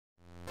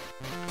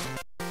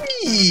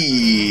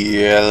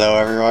Hello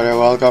everyone and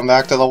welcome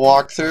back to the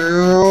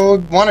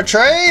walkthrough. Want to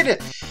trade?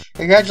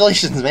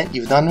 Congratulations, man,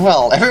 you've done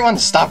well. Everyone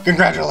stop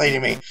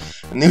congratulating me.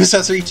 The news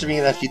has reached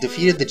me that you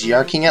defeated the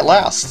GR King at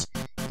last.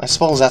 I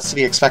suppose that's to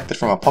be expected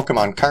from a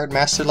Pokemon card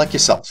master like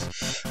yourself.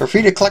 We're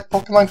free to collect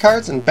Pokemon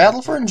cards and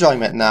battle for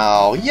enjoyment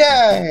now.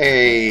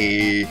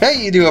 Yay!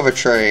 Hey, you do have a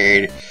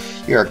trade.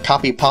 You're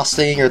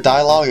copy-pasting your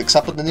dialogue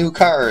except with the new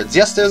cards.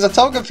 Yes, there's a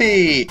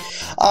Togepi!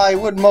 I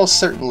would most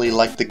certainly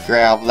like to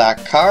grab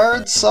that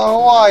card, so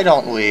why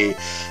don't we?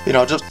 You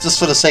know, just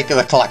for the sake of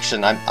the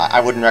collection,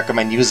 I wouldn't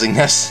recommend using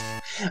this.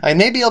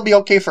 Maybe it'll be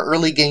okay for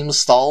early game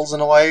stalls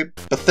in a way,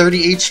 but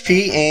 30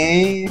 HP,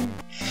 eh?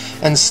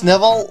 And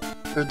Snivel,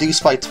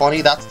 reduced by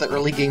 20, that's the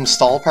early game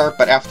stall part,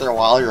 but after a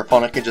while your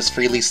opponent can just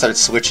freely start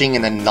switching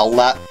and then null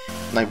that.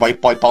 And I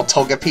wipe out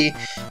Togepi.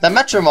 That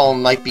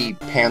Metronome might be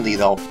handy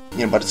though,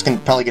 you know, but it's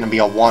probably going to be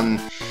a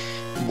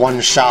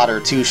one-shot or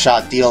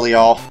two-shot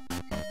dealio.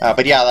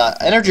 But yeah,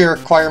 the energy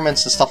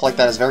requirements and stuff like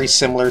that is very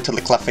similar to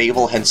the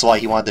Clefable, hence why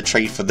he wanted to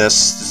trade for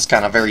this. It's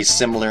kind of very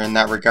similar in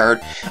that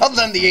regard, other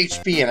than the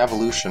HP and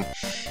evolution.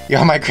 You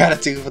have my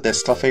gratitude for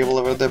this Clefable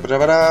over there,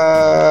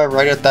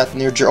 right at that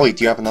near... Oh wait,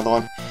 do you have another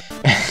one?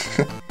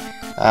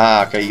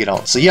 Okay, you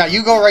don't. So yeah,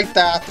 you go write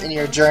that in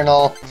your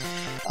journal.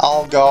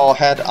 I'll go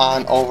head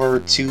on over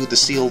to the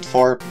sealed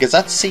fort, because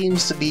that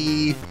seems to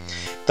be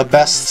the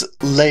best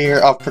layer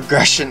of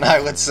progression, I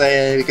would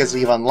say, because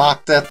we've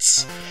unlocked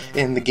it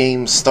in the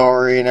game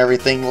story and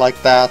everything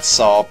like that,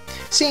 so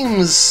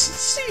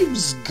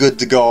seems good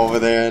to go over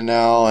there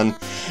now and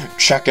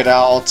check it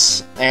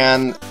out.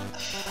 And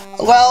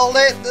well,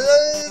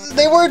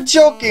 they were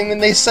joking when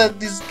they said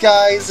these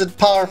guys had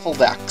powerful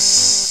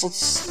decks.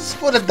 Let's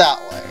put it that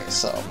way.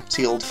 So,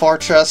 sealed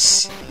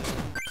fortress.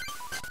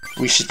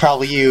 We should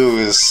probably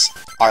use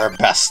our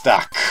best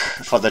deck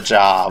for the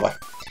job.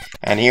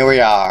 And here we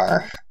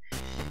are.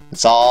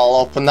 It's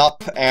all opened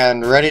up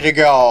and ready to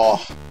go.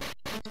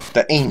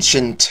 The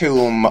ancient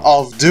tomb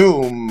of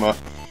doom.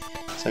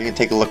 So you can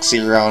take a look-see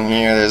around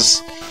here.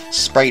 There's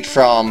Sprite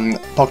from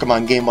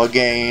Pokemon Game Boy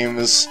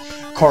Games,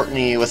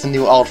 Courtney with a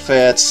new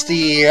outfit,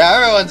 Steve,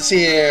 everyone's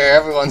here,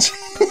 everyone's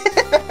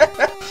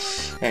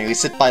And we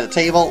sit by the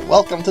table.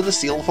 Welcome to the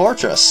Sealed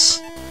Fortress.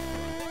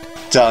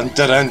 Dun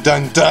dun dun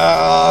dun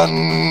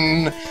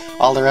dun!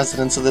 All the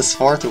residents of this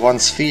fort who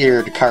once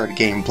feared card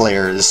game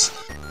players.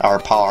 Our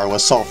power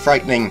was so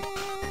frightening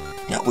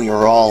that we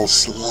were all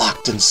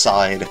locked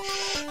inside.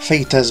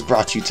 Fate has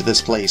brought you to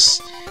this place.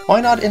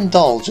 Why not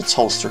indulge its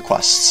host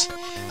requests?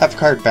 Have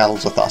card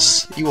battles with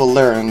us. You will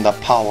learn the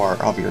power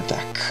of your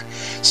deck.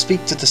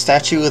 Speak to the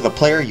statue of the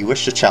player you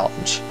wish to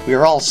challenge. We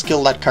are all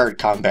skilled at card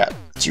combat.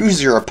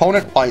 Choose your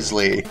opponent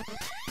wisely.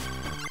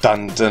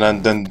 Dun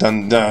dun dun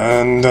dun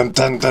dun dun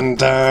dun dun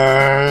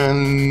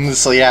dun.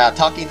 So yeah,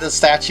 talking to the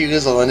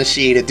statues will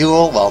initiate a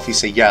duel. Well, if you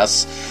say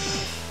yes.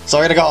 So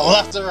we're gonna go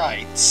left to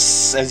right,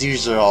 as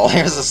usual.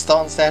 Here's a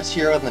stone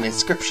statue with an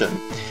inscription.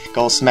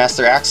 Ghost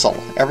Master Axel,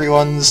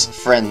 everyone's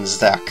friend's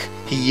deck.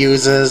 He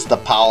uses the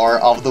power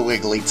of the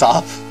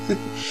Wigglytuff.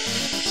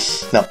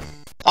 No.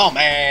 Oh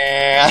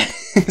man!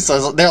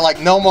 So they're like,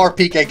 no more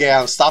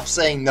PkGam, stop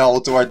saying no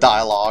to our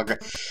dialogue.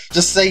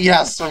 Just say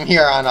yes from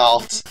here on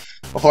out.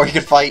 Before you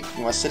can fight,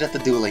 you must sit at the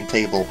dueling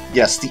table.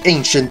 Yes, the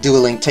ancient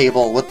dueling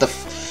table with the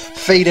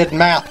faded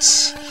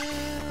mats.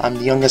 I'm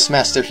the youngest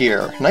master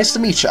here. Nice to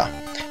meet ya.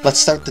 Let's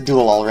start the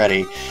duel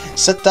already.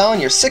 Set down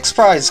your 6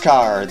 prize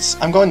cards.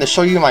 I'm going to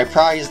show you my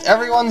prized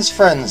Everyone's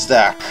Friends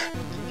deck.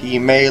 He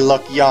may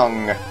look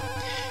young.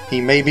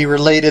 He may be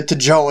related to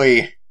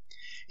Joey.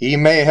 He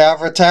may have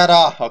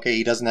Rattata. Okay,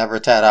 he doesn't have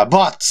Rattata,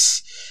 but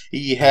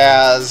he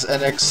has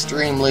an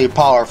extremely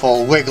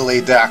powerful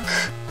Wiggly deck.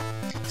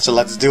 So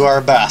let's do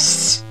our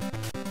best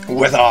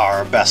with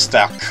our best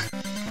deck.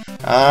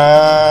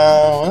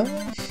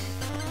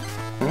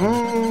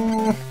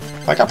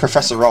 I got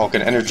Professor Oak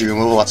and energy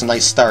removal, that's a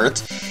nice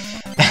start.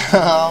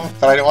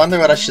 But I wonder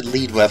what I should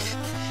lead with.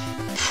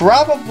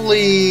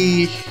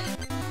 Probably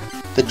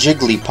the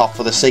Jigglypuff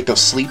for the sake of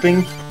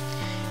sleeping.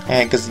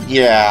 And because,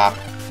 yeah,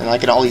 and I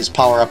can always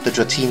power up the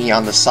Dratini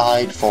on the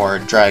side for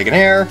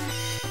Dragonair.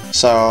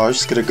 So I'm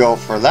just gonna go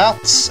for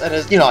that.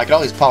 And you know, I can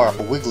always power up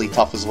a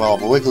Wigglytuff as well,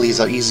 but Wigglies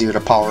are easier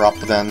to power up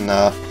than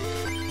the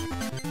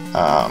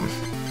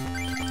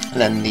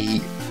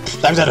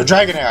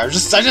Dragonair. I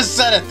just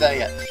said it, dang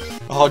it.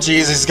 Oh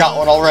jeez, he's got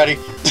one already.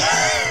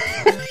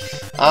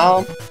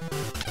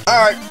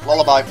 Alright,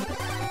 Lullaby.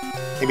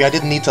 Maybe I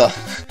didn't need to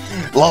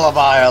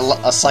Lullaby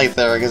a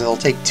Scyther, because it'll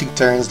take 2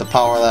 turns to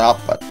power that up,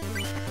 but...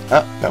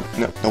 no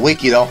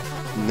Wakey though.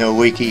 No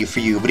Wakey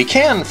for you. But he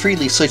can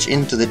freely switch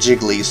into the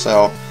Jiggly,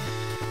 so...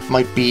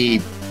 might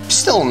be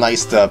still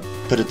nice to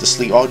put it to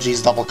sleep. Oh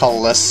geez, double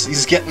colorless.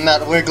 He's getting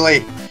that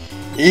Wiggly.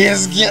 He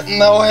is getting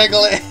the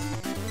Wiggly.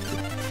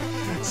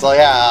 So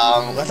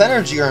yeah, with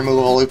energy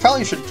removal, we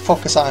probably should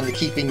focus on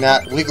keeping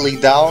that Wiggly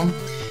down,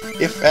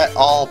 if at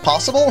all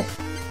possible.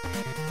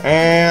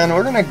 And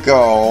we're gonna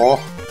go...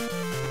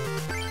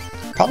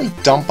 probably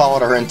dump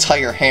out our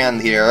entire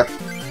hand here.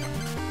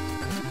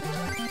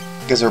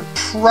 because we're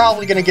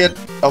probably gonna get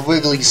a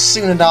Wiggly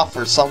soon enough,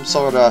 or some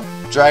sort of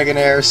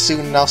Dragonair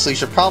soon enough, so you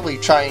should probably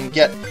try and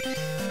get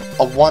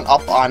a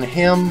 1-up on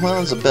him. Well,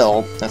 there's a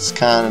Bill. That's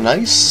kind of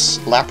nice.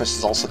 Lapras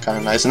is also kind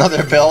of nice.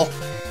 Another Bill.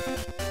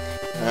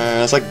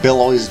 It's like Bill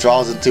always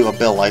draws into a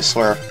Bill, I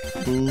swear.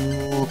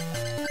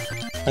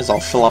 As I'll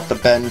fill up the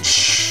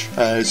bench.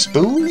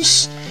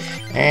 Spoons.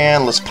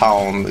 And let's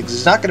pound.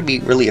 He's not going to be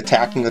really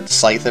attacking with the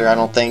Scyther, I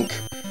don't think.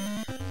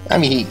 I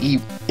mean,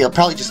 he'll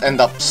probably just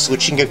end up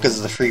switching it because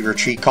of the free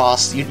retreat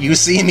cost. You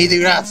see me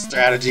do that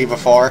strategy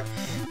before.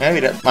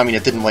 Maybe that, I mean,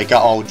 it didn't wake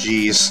up. Oh,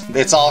 jeez.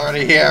 It's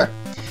already here.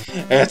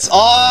 It's...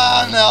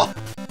 Oh, no!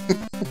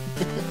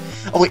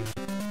 Oh, wait.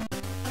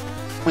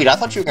 Wait, I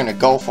thought you were going to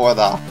go for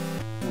the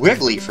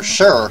Wiggly for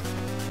sure.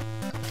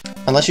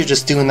 Unless you're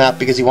just doing that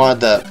because you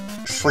wanted to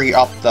free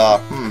up the...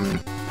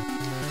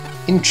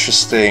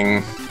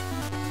 Interesting.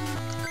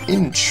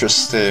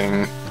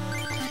 Interesting.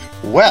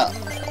 Well,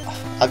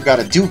 I've got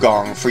a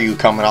Dugong for you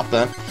coming up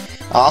then.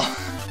 I'm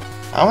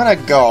gonna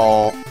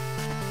go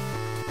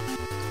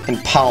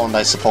and pound,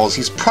 I suppose.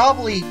 He's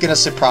probably gonna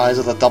surprise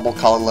with a double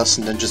colorless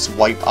and then just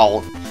wipe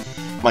out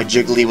my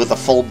Jiggly with a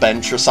full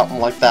bench or something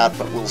like that,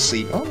 but we'll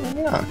see. Oh,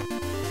 yeah.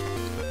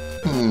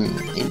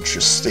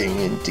 Interesting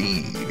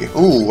indeed.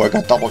 Ooh, I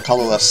got double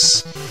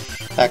colorless.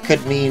 That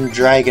could mean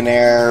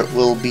Dragonair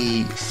will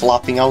be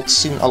flopping out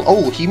soon.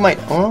 Oh, he might...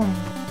 Oh.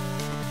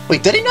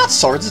 Wait, did he not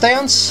Swords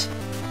Dance?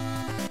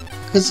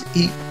 Because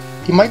he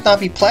might not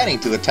be planning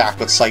to attack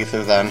with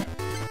Scyther then.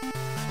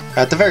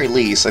 At the very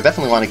least, I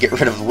definitely want to get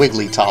rid of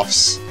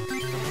Wigglytuffs.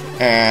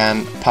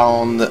 And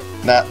pound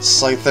that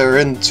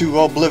Scyther into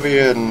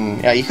oblivion.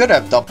 Yeah, he could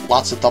have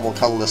lots of double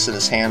colorless in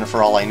his hand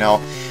for all I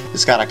know.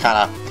 Just gotta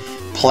kinda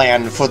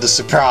plan for the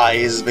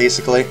surprise,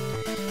 basically.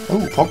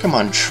 Ooh,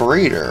 Pokemon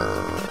Trader.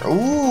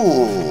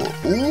 Ooh.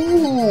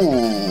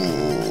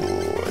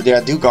 Yeah,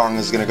 Dugong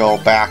is gonna go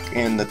back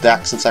in the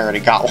deck since I already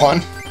got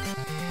one.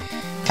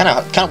 Kind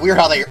of weird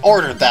how they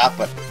ordered that,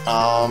 but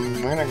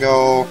I'm gonna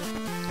go.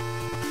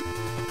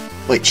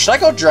 Wait, should I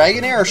go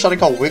Dragonair or should I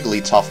go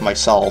Wigglytuff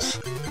myself?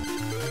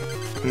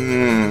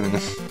 I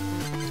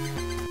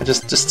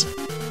just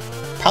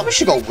probably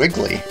should go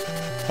Wiggly,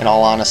 in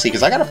all honesty,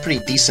 because I got a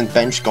pretty decent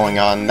bench going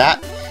on.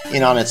 That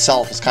in on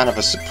itself is kind of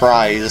a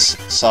surprise,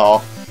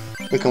 so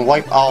we can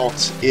wipe out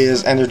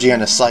his energy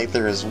on his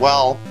Scyther as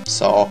well.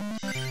 So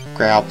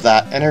grab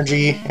that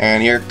energy,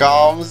 and here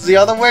comes the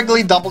other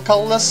Wiggly, double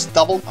colorless,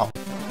 double... Oh.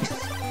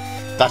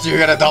 Thought you were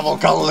gonna double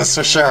colorless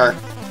for sure.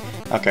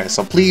 Okay,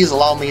 so please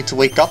allow me to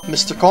wake up,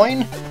 Mr.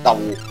 Coin.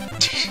 No.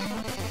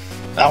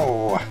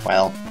 Oh,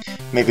 well,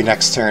 maybe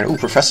next turn. Ooh,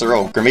 Professor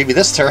Oak, or maybe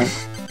this turn.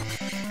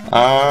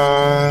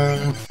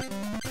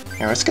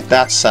 Here, let's get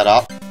that set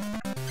up.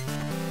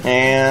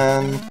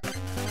 And...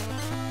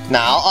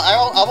 Now,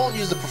 I won't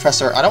use the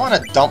Professor. I don't want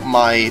to dump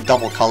my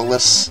double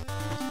colorless.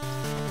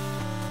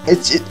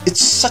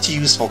 It's such a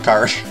useful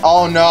card.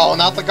 Oh no,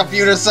 not the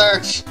computer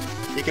search!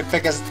 You can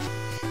pick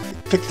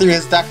through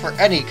his deck for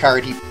any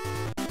card he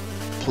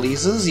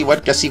pleases.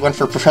 Guess he went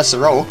for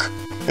Professor Oak,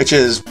 which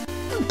is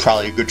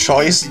probably a good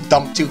choice.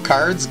 Dump 2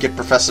 cards, get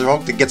Professor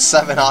Oak to get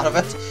 7 out of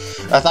it.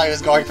 I thought he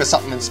was going for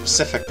something in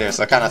specific there,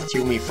 so it kind of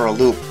threw me for a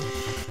loop.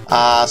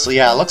 So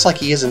yeah, it looks like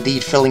he is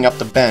indeed filling up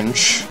the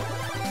bench,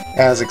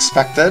 as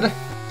expected.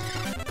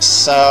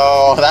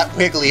 So that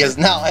Wiggly is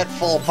now at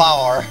full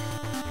power.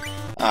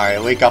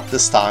 Alright, wake up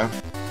this time.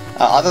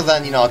 Other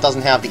than, you know, it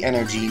doesn't have the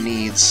energy it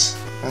needs.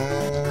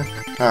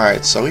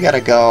 Alright, so we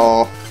gotta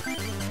go...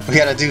 We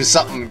gotta do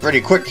something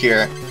pretty quick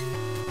here.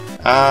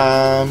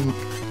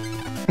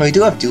 We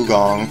do have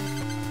Dugong.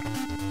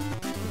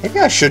 Maybe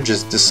I should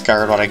just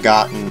discard what I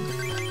got and...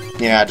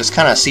 Yeah, just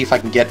kind of see if I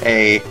can get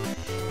a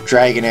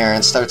Dragonair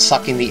and start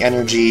sucking the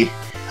energy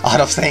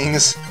out of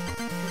things.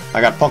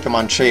 I got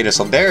Pokemon Trader,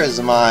 so there's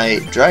my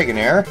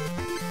Dragonair.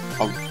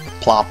 I'll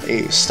plop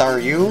a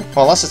Staryu.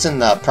 Well, unless it's in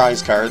the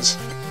prize cards.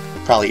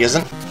 Probably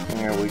isn't.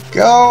 There we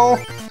go.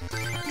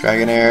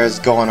 Dragonair is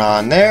going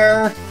on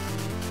there.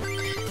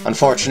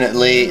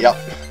 Unfortunately, yep,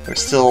 we're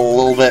still a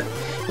little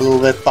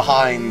bit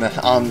behind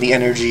on the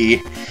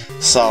energy,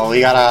 so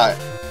we gotta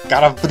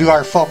do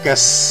our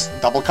focus.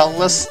 Double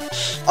colorless.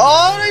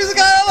 Oh, he's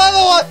got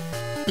another one.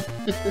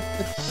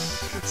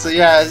 So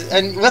yeah,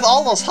 and with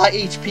all those high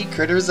HP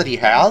critters that he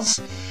has,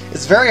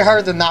 it's very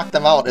hard to knock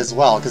them out as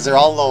well, because they're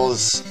all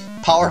those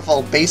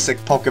powerful basic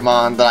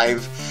Pokemon that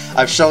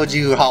I've showed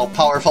you how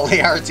powerful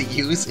they are to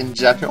use in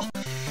general.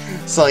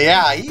 So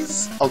yeah,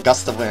 he's... Oh,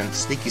 Gust of Wind.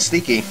 Sneaky,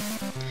 sneaky.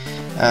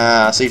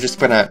 So you're just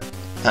gonna...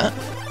 Huh?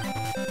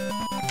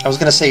 I was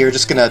gonna say you're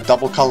just gonna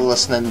double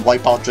colorless and then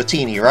wipe out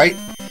Dratini, right?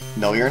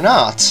 No, you're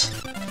not.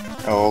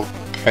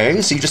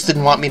 Okay, so you just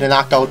didn't want me to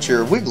knock out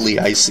your Wiggly,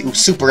 I see. Ooh,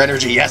 super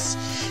energy, yes!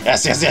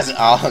 Yes, yes, yes!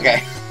 Oh,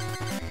 okay.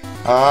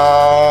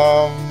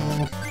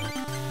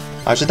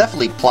 I should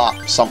definitely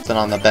plop something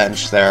on the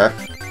bench there.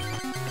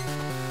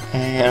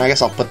 And I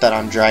guess I'll put that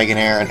on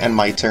Dragonair and end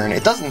my turn.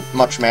 It doesn't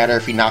much matter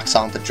if he knocks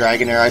out the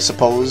Dragonair, I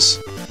suppose.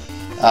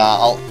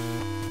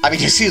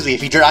 Excuse me,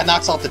 if he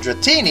knocks out the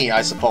Dratini,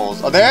 I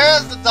suppose. Oh,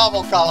 there's the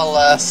double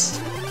colorless!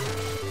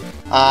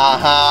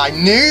 I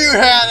knew you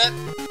had it!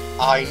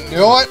 I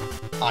knew it!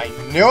 I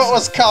knew it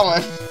was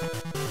coming!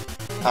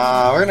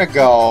 We're gonna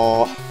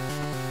go...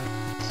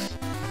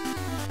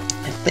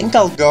 I think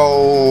I'll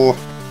go...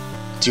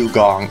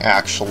 Dugong,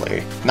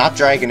 actually. Not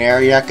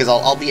Dragonair yet, because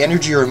I'll be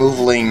energy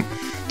removaling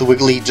the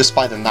Wiggly just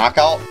by the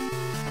knockout.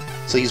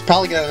 So he's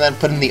probably gonna then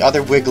put in the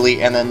other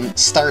Wiggly and then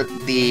start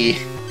the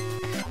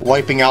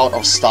wiping out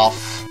of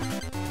stuff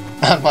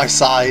on my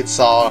side,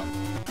 so...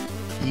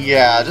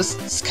 Yeah,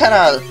 just kind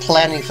of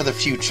planning for the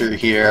future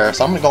here.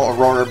 So I'm gonna go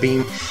Aurora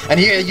Beam. And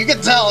here, you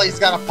can tell he's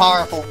got a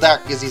powerful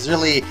deck, because he's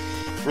really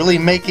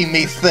making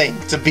me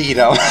think to beat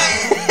him.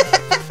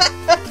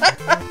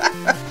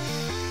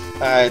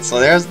 Alright, so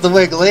there's the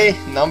Wiggly.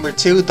 Number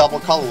 2, double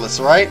colorless,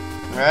 right?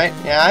 Right?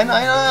 Yeah, I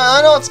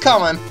know it's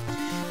coming.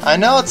 I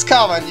know it's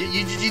coming.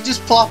 You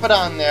just plop it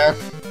on there.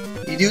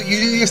 You do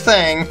your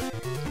thing.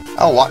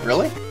 Oh, what?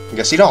 Really? I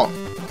guess you don't.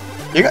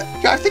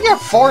 I think you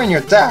have 4 in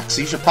your deck,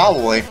 so you should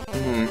probably...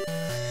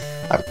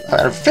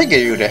 I figured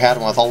you'd have had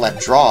one with all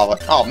that draw,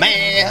 but... Oh,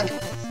 man!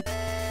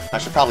 I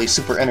should probably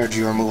super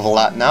energy removal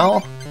that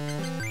now.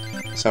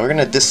 So we're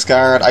gonna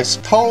discard, I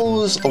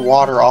suppose, the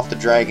water off the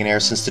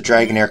Dragonair, since the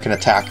Dragonair can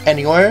attack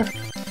anywhere.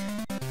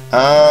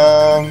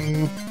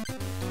 I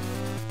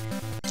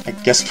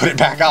guess put it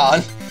back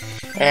on.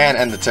 And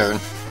end the turn.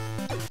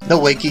 No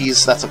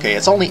wakies, that's okay.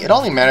 It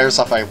only matters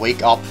if I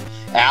wake up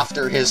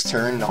after his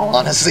turn, in all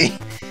honesty.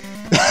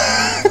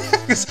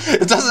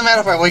 It doesn't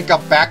matter if I wake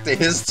up back to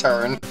his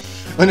turn,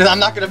 when I'm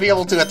not going to be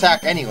able to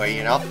attack anyway,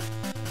 you know?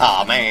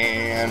 Aw,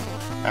 man.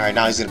 Alright,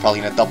 now he's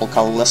probably gonna double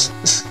colorless.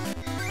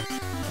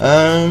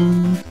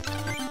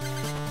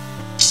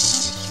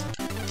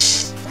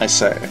 I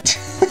say it.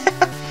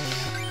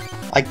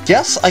 I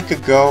guess I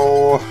could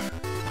go...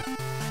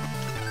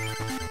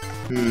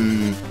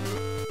 I'm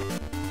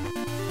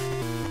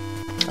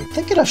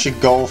thinking I should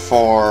go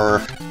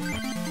for...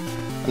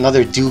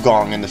 another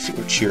Dugong in the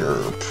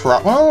future.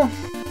 Well...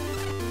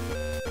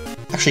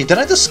 Actually, did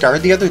I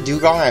discard the other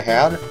Dugong I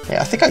had?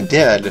 Yeah, I think I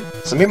did.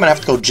 So maybe I'm gonna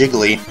have to go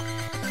Jiggly.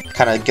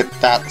 Kind of get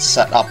that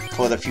set up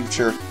for the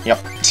future. Yep.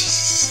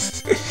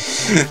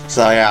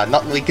 So yeah,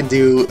 nothing we can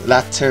do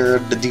that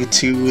turn to do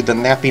to the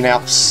Nappy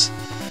Naps.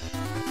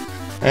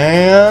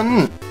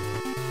 And...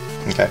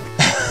 okay.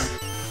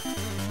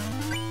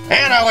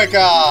 And I wake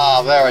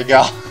up! There we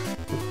go.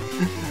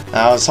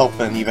 I was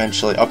hoping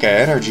eventually...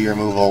 okay, energy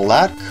removal.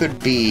 That could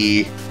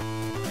be...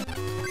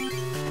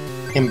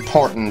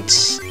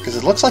 important, because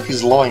it looks like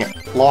he's low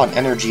on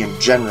energy in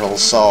general,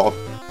 so...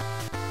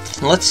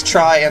 let's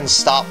try and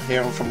stop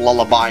him from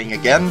lullabying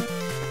again.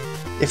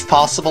 If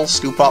possible,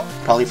 scoop up,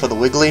 probably for the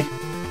Wiggly.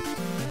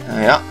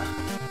 Yeah.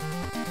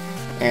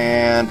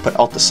 And put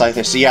out the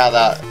Scyther. So yeah,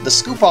 the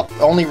scoop up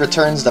only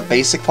returns the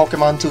basic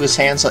Pokemon to his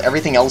hand, so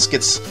everything else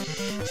gets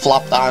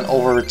flopped on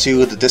over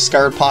to the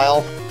discard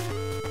pile.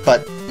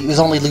 But he was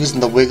only losing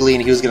the Wiggly,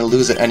 and he was going to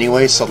lose it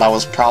anyway, so that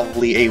was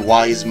probably a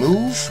wise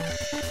move.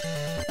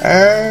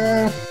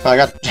 I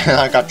got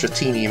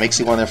Dratini. It makes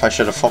you wonder if I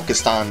should have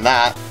focused on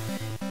that.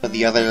 But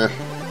the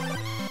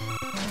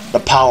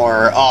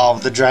power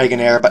of the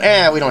Dragonair, but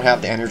we don't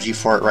have the energy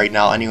for it right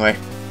now anyway.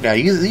 Yeah,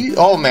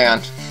 oh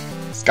man,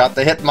 he's got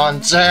the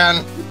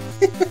Hitmonchan!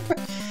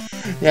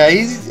 Yeah,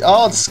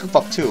 oh, the scoop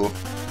up too.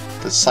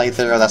 The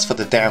Scyther, that's for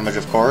the damage,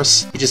 of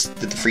course. He just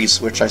did the freeze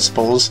switch, I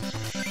suppose.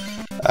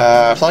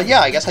 So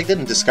yeah, I guess I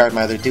didn't discard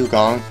my other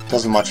Dugong.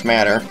 Doesn't much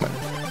matter.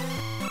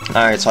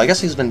 Alright, so I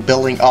guess he's been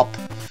building up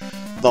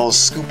those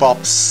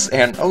scoop-ups,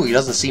 and oh, he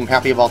doesn't seem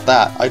happy about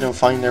that. Item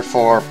finder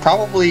for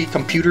probably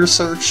computer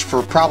search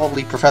for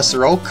probably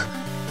Professor Oak,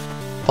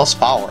 plus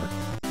power.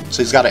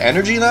 So he's got an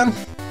energy then?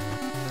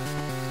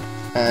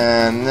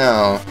 And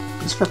no,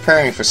 he's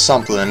preparing for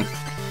something.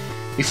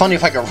 Be funny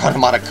if I could run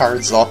him out of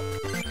cards though.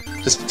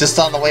 Just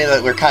on the way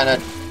that we're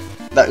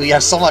that we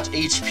have so much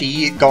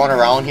HP going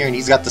around here, and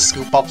he's got the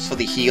scoop-ups for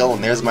the heal,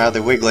 and there's my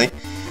other Wiggly.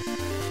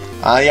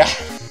 Yeah.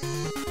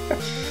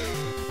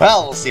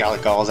 Well, we'll see how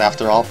it goes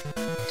after all.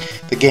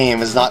 The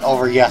game is not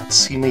over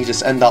yet. You may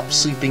just end up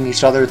sweeping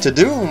each other to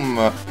doom.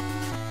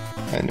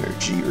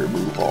 Energy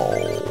removal.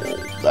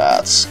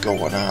 That's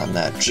going on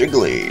that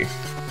Jiggly.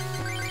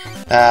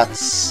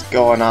 That's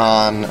going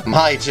on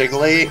my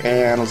Jiggly.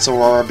 And let's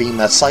Aurora Beam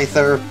that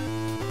Scyther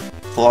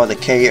for the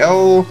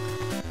KO.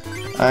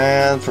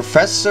 And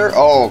Professor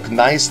Oak,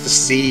 nice to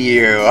see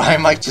you. I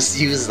might just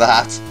use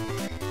that.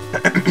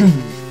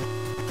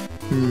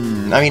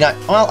 I mean,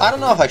 I don't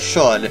know if I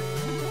should.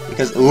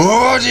 Because,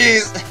 oh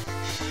jeez!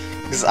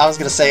 Because I was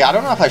gonna say, I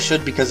don't know if I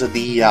should because of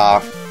the,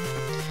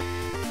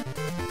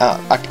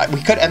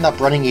 we could end up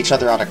running each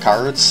other out of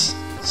cards,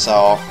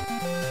 so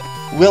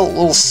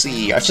we'll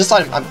see. I'm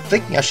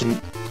thinking I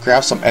should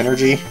grab some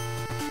energy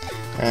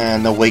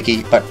and no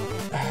Wakey, but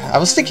I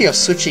was thinking of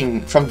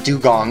switching from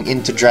Dugong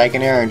into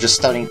Dragonair and just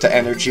starting to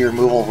energy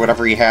removal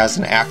whatever he has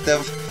in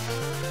active.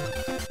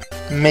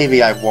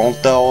 Maybe I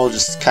won't though,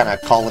 just kind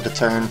of call it a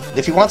turn.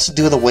 If he wants to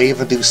do the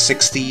wave and do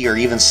 60 or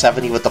even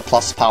 70 with the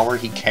plus power,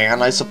 he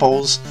can, I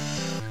suppose.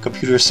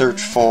 Computer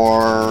search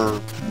for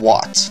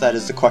what? That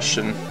is the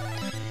question.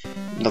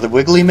 Another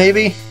Wiggly,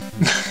 maybe?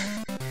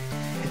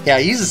 Yeah,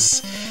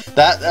 he's...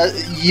 That,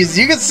 as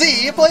you can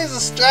see, he plays a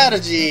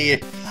strategy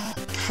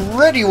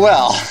pretty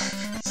well.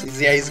 So,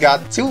 yeah, he's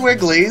got 2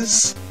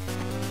 Wigglies.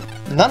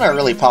 None are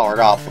really powered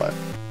off, but...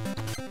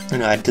 You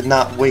know, I did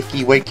not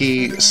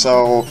wakey,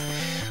 so...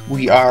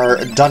 We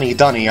are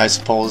dunny, I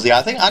suppose.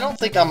 Yeah, I don't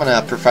think I'm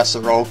gonna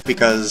Professor Oak,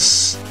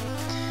 because...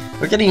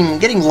 We're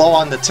getting low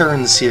on the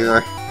turns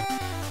here.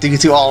 Due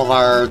to all of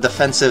our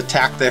defensive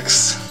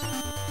tactics.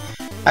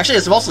 Actually,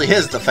 it's mostly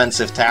his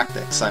defensive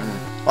tactics.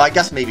 Well, I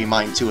guess maybe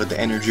mine too with the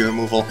energy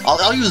removal.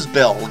 I'll use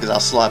Bill, because I'll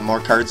still have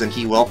more cards than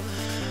he will.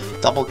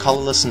 Double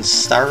Colorless and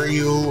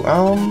Staryu,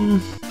 well,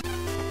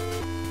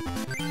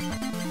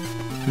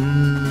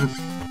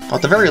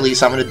 at the very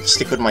least, I'm going to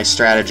stick with my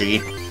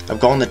strategy of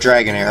going to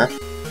Dragonair.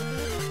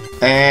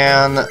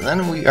 And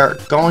then we are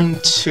going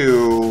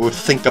to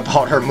think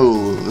about our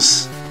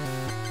moves.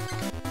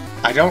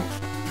 I don't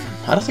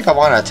think I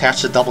want to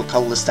attach the Double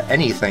Colorless to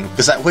anything,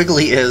 because that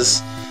Wiggly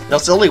is...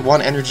 It's only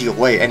 1 energy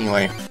away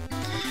anyway.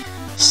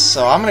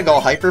 So I'm gonna go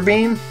Hyper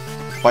Beam,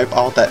 wipe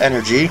out that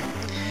energy,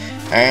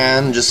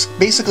 and just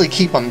basically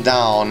keep him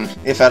down,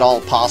 if at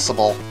all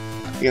possible.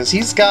 Because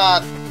he's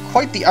got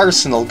quite the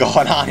arsenal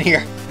going on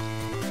here.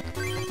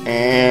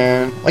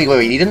 And... Wait,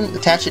 he didn't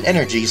attach an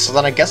energy, so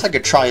then I guess I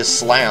could try a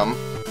Slam.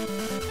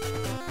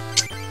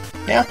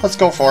 Yeah, let's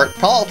go for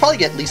it. I'll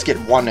probably at least get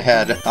 1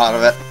 head out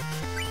of it.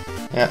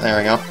 Yeah, there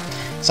we go.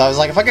 So I was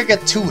like, if I could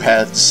get 2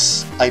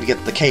 heads, I'd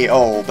get the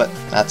KO, but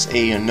that's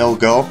a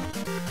no-go.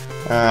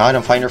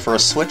 Item Finder for a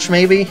switch,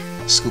 maybe?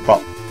 Scoop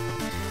up.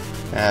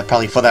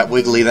 Probably for that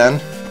Wiggly,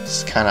 then.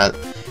 Just kind of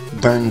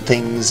burn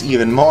things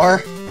even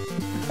more.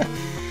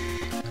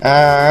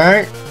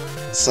 Alright.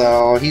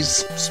 So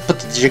he's put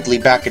the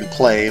Jiggly back in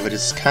play, but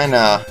it's kind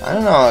of... I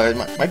don't know, it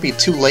might be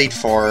too late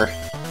for...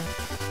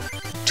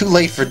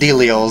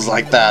 Delios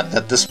like that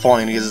at this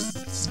point.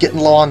 He's getting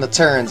low on the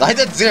turns. I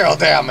did 0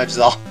 damage,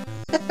 though.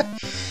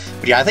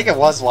 But yeah, I think it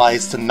was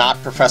wise to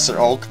not Professor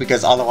Oak,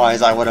 because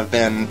otherwise I would have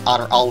been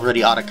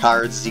already out of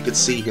cards, as you can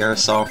see here,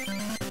 so...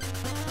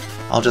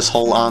 I'll just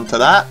hold on to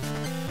that.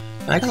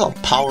 And I guess I'll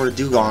power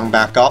Dugong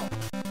back up,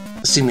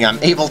 assuming I'm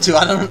able to.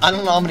 I don't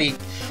know how many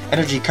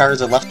energy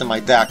cards are left in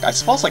my deck. I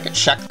suppose I could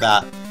check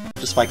that,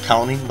 just by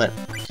counting, but...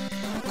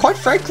 Quite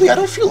frankly, I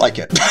don't feel like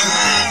it.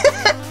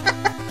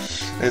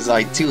 There's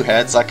like 2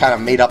 heads, I kind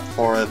of made up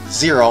for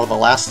 0 the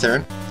last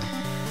turn.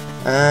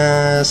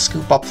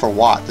 Scoop up for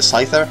what? The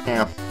Scyther?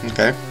 Yeah,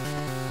 okay.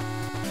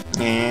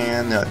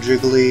 And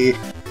Jiggly.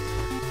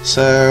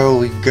 So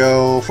we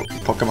go for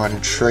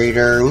Pokemon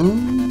Trader.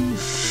 Ooh.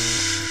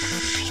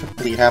 Don't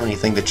really have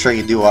anything to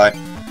trade, do I?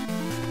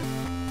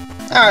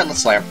 Alright,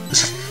 let's slam.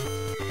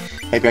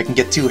 Maybe I can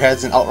get 2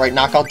 heads and outright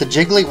knock out the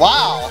Jiggly.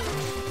 Wow!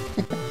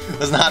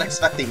 Was not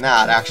expecting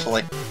that,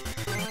 actually.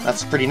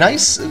 That's pretty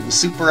nice. Ooh,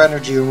 super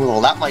energy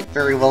removal. That might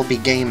very well be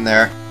game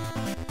there.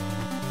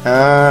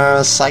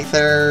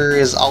 Scyther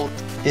is out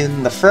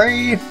in the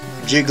fray.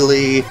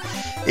 Jiggly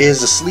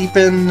is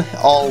sleeping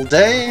all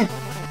day.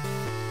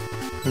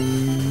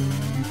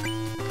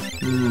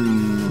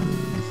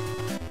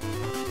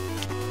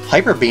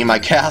 Hyper Beam, I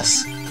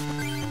guess.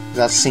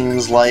 That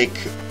seems like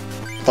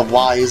the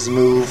wise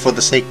move for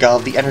the sake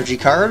of the energy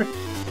card.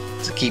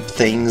 To keep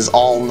things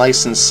all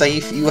nice and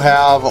safe, you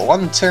have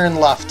 1 turn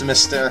left,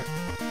 mister.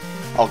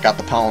 Oh, got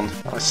the pound.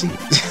 Oh, I see.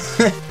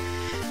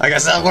 I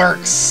guess that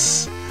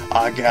works.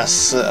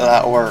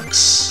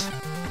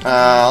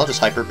 I'll just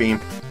Hyper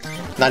Beam.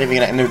 Not even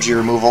gonna energy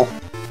removal,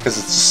 because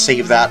it's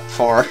save that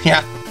for...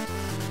 yeah.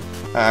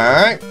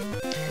 Alright.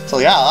 So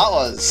yeah, that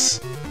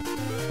was...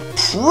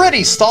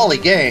 pretty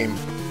stally game.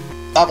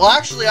 Well,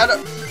 actually, I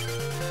don't...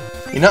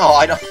 You know,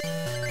 I don't...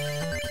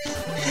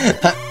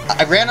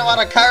 I ran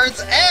out of cards,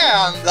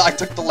 and I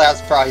took the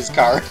last prize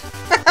card.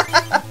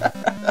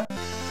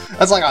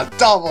 That's like a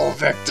double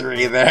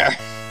victory there.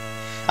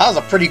 That was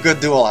a pretty good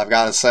duel, I've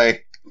got to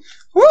say.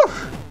 Woo!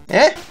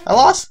 Eh? I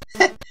lost?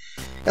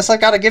 Guess I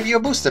gotta give you a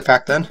booster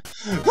pack then.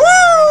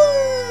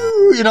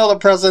 Woo! You know the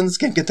presents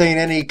can contain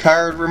any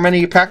card from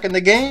any pack in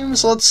the game,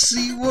 so let's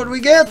see what we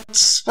get.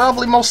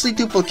 Probably mostly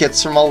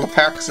duplicates from all the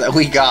packs that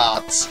we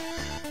got.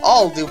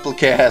 All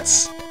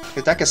duplicates.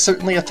 Your deck is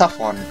certainly a tough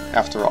one,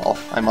 after all,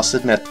 I must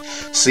admit.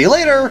 See you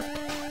later!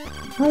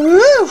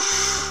 Woo!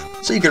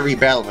 So you can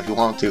rebattle if you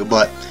want to,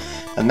 but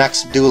the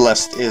next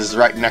duelist is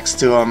right next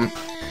to him.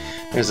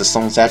 There's a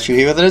stone statue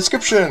here with a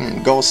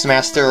description.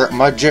 Ghostmaster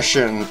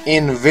Magician,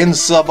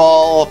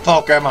 Invincible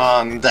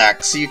Pokemon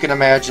deck. So you can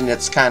imagine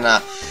it's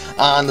kinda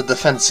on the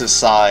defensive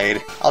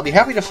side. I'll be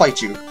happy to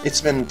fight you. It's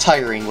been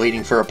tiring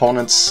waiting for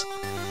opponents.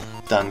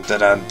 Dun dun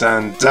dun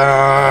dun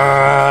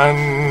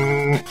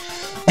dun!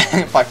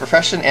 By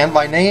profession and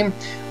by name,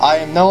 I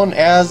am known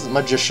as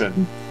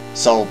Magician.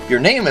 So your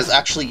name is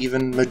actually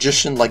even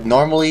Magician, like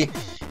normally.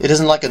 It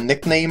isn't like a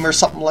nickname or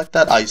something like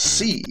that. I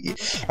see.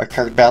 Our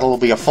card battle will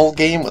be a full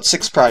game with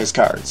 6 prize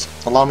cards.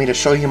 Allow me to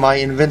show you my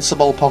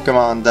invincible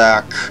Pokemon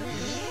deck.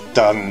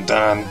 Dun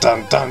dun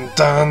dun dun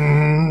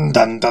dun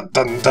dun dun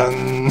dun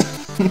dun.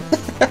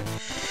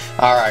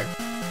 Alright.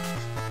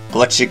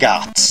 What you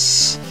got?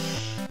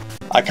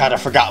 I kind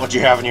of forgot what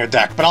you have in your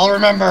deck, but I'll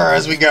remember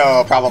as we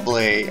go,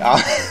 probably.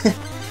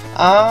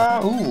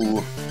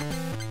 Ooh.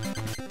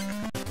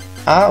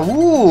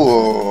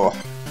 Ooh.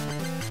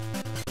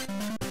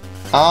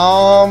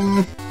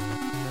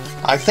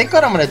 I think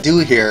what I'm gonna do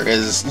here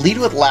is lead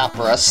with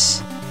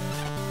Lapras,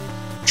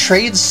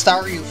 trade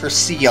Staryu for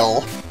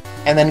Seal,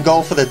 and then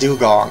go for the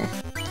Dugong.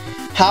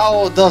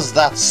 How does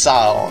that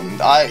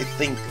sound? I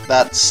think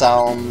that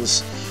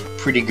sounds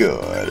pretty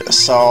good.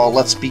 So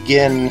let's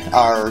begin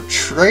our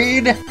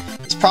trade.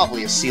 It's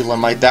probably a Seal in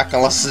my deck,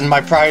 unless it's in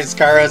my prize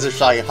cards,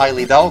 which I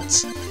highly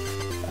doubt.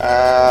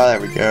 There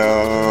we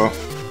go.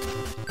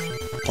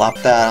 Plop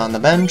that on the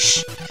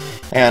bench.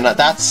 And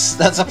that's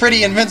a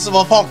pretty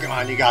invincible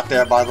Pokemon you got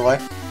there, by the way.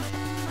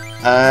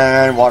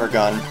 And Water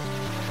Gun.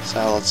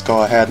 So let's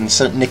go ahead and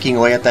start nicking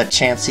away at that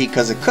Chansey,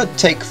 because it could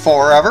take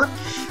forever.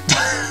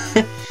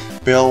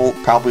 Bill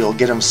probably will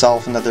get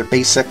himself another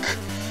basic.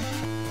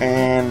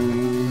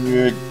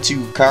 And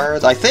 2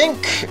 cards. I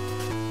think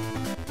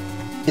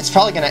it's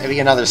probably going to be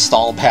another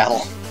stall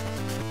battle.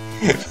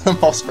 For the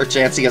most part,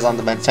 Chansey is on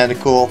the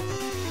Tentacool.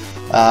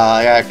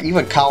 Yeah,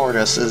 even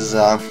Cowardice is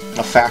a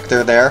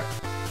factor there.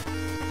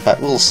 But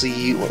we'll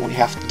see what we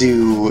have to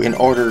do in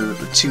order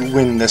to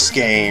win this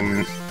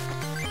game.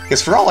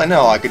 Because for all I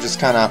know, I could just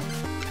kind of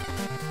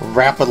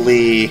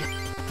rapidly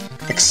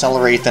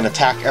accelerate and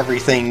attack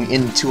everything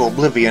into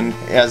oblivion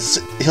as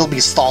he'll be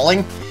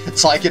stalling,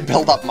 so I can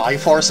build up my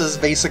forces,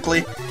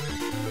 basically.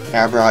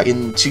 Abra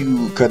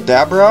into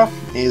Kadabra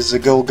is a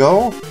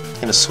go-go.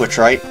 Gonna switch,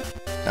 right?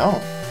 No.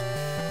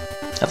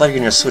 I thought you were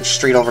gonna switch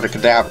straight over to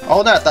Kadabra.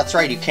 Oh, that's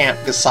right, you can't,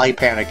 because Psy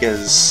Panic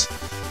is...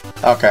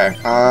 Okay,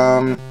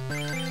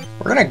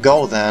 we're gonna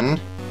go then.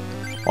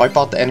 Wipe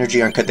out the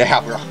energy on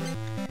Kadabra.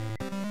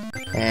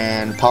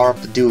 And power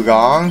up the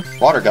Dugong.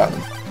 Water Gun.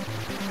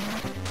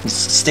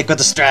 Stick with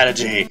the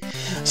strategy.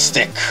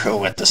 Stick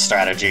with the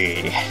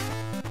strategy.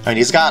 I mean,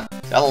 he's got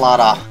a lot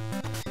of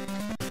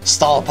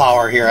stall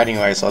power here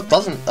anyway, so it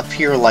doesn't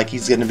appear like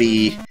he's gonna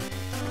be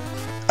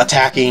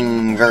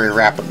attacking very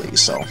rapidly.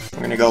 So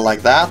we're gonna go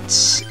like that.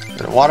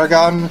 Get a Water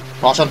Gun.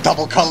 Watch on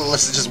double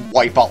colorless and just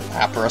wipe out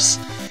Lapras.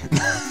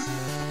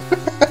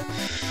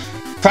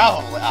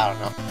 Probably, I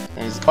don't know.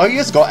 Oh, he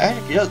is going.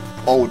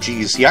 Oh,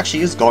 geez, he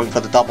actually is going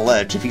for the double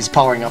edge if he's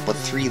powering up with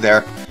 3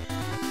 there.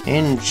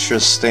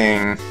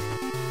 Interesting.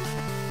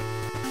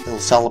 Little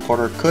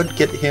teleporter could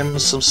get him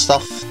some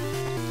stuff.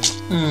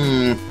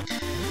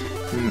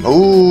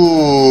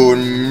 Oh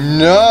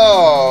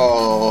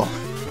no!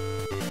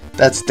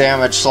 That's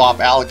damage swap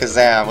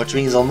Alakazam, which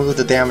means I'll move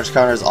the damage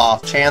counters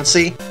off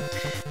Chansey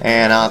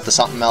and onto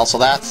something else. So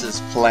that's his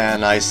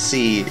plan, I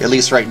see. At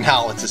least right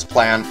now, it's his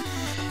plan.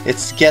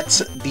 It's get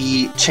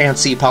the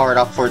Chansey powered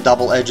up for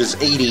double edges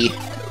 80.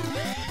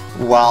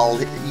 Well,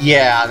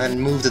 yeah, then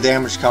move the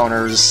damage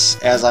counters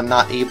as I'm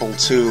not able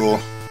to.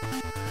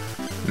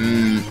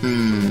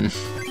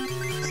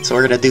 So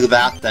we're gonna do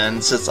that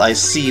then, since I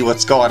see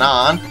what's going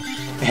on.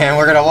 And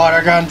we're gonna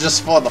Water Gun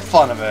just for the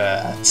fun of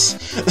it.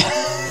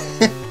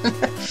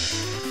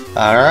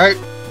 Alright.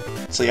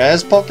 So yeah,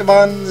 his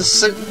Pokemon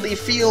certainly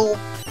feel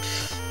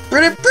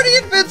pretty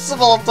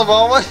invincible at the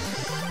moment.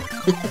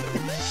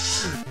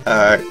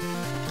 Alright.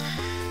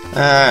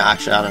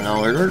 Actually, I don't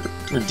know.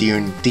 We're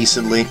doing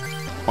decently.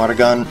 Water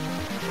Gun.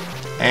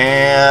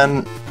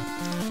 And...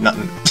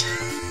 nothing.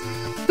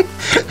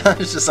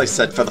 It's just like I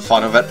said for the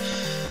fun of it.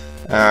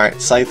 Alright,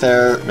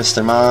 Scyther,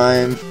 Mr.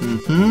 Mime.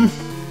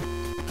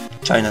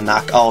 Trying to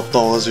knock out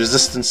those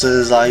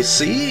resistances, I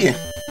see.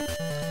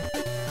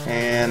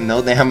 And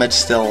no damage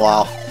still,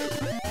 wow.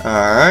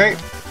 Alright.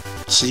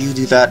 So you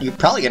do that. You're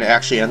probably going to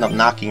actually end up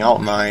knocking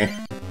out my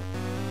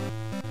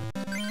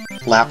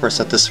Lapras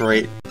at this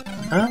rate.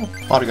 Oh,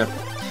 Water Gun.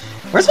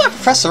 Where's my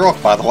Professor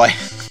Oak, by the way?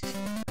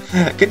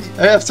 I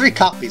have 3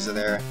 copies of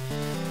there.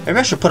 Maybe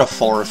I should put a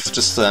 4th,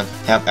 just to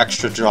have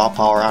extra draw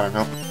power, I don't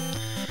know.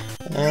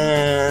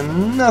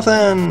 And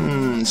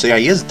nothing! So yeah,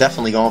 he is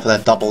definitely going for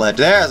that double edge.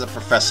 There's a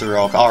Professor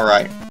Oak,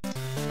 alright.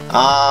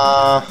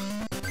 I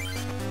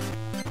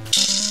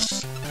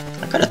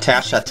could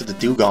attach that to the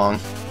Dugong.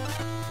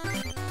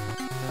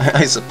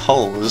 I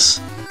suppose.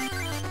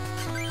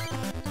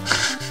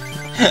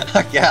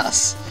 I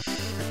guess.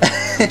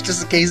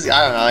 Just in case,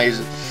 I don't know,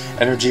 he's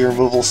energy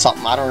removal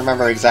something. I don't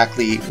remember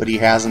exactly what he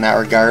has in that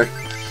regard.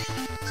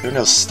 So we're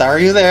gonna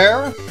Staryu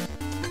there.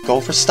 Go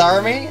for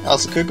Starmie.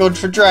 Also could go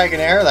for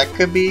Dragonair. That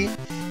could be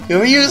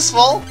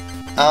useful.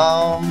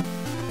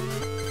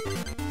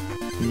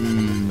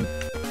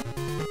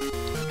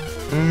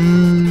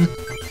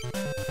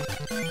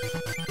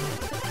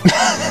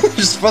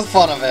 Just for the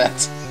fun of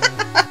it.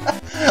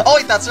 Oh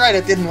wait, that's right,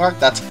 it didn't work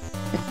that time.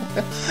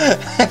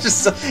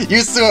 Just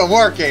used to it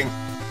working.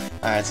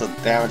 Alright, so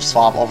damage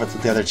swap over to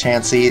the other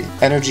Chansey.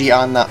 Energy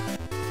on the... I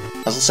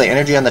was gonna say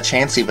energy on the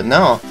Chansey, but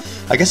no.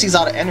 I guess he's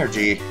out of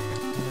energy.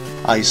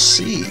 I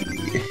see.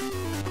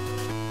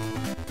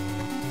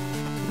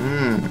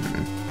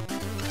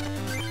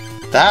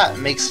 That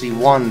makes me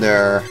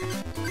wonder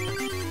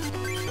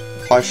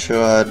if I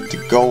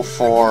should go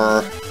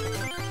for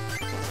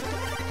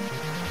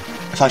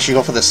if I should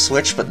go for the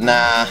switch, but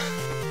nah.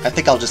 I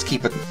think I'll just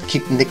keep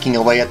nicking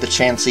away at the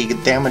chance so you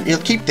get damage.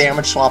 It'll keep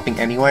damage swapping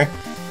anyway.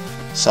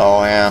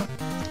 So yeah.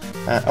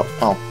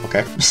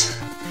 Okay.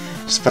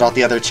 Just put out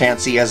the other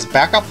Chansey as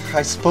backup,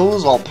 I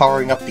suppose, while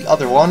powering up the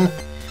other one.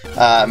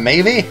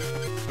 Maybe?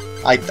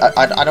 I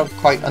don't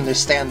quite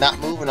understand that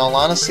move, in all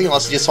honesty,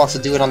 unless he just wants to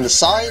do it on the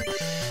side.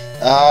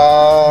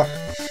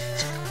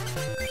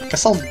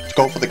 Guess I'll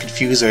go for the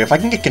Confuser. If I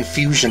can get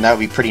Confusion, that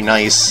would be pretty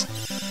nice.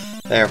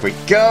 There we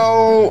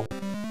go!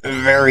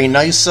 Very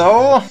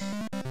nice-o!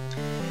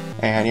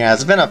 And yeah,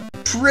 it's been a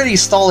pretty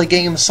stally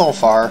game so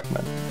far.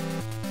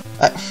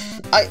 But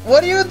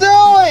what are you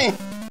doing?!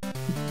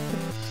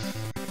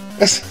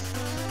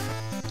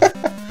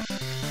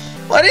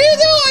 What are you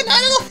doing?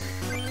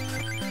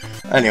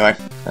 Anyway,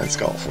 let's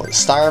go for the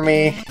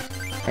Starmie.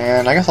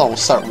 And I guess I'll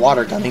start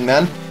water gunning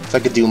then, so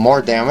I could do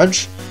more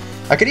damage.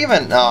 I could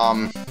even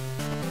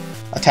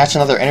attach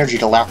another energy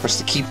to Lapras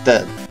to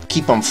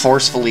keep them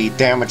forcefully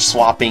damage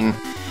swapping,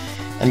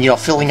 and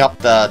filling up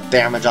the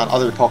damage on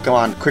other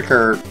Pokemon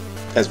quicker,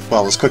 as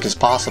quick as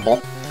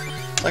possible.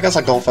 So I guess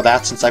I'll go for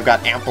that since I've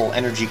got ample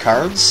energy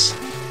cards.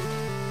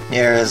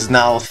 There is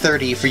now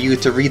 30 for you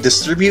to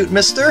redistribute,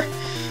 mister.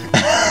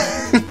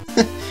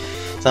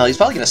 So he's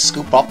probably gonna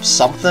scoop up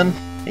something.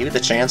 Maybe the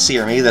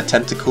Chansey or maybe the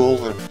Tentacool.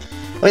 Or...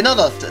 Wait, no,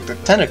 the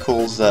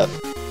Tentacool's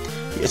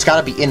it's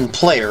gotta be in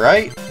play,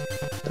 right?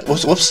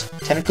 Whoops.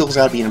 Tentacool's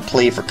gotta be in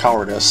play for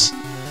Cowardice.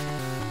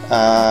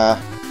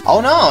 Oh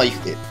no,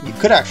 you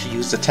could actually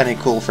use the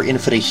Tentacool for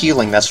infinite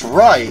healing, that's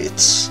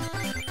right!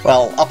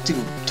 Well, up to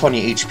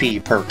 20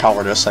 HP per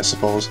Cowardice, I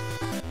suppose.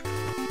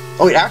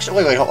 Oh wait,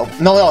 actually, wait, hold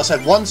on. No, it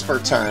said once per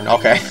turn,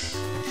 okay.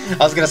 I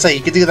was gonna say,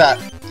 you could do that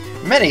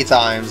many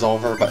times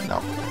over, but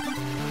no.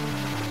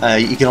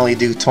 You can only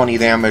do 20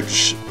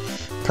 damage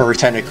per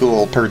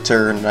Tentacool per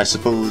turn, I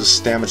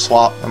suppose. Damage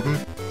swap.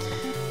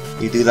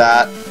 You do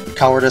that.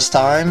 Cowardice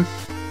time.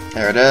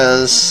 There it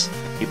is.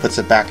 He puts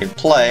it back in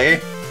play.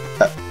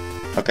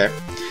 Okay.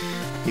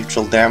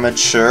 Neutral damage,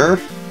 sure.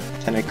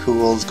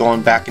 Tentacool's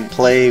going back in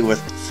play with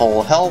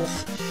full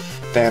health.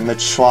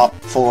 Damage swap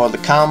for the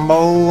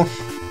combo.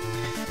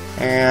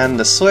 And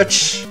the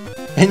switch.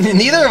 And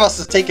neither of us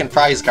has taken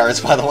prize cards,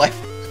 by the way.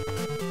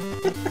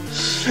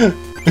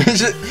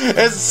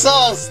 It's so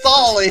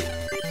stally!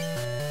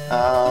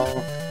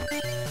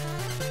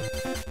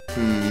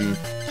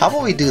 How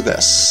about we do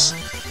this?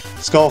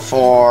 Let's go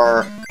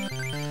for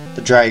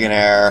the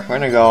Dragonair. We're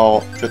gonna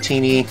go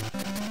Dratini.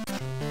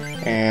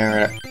 And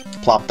we're gonna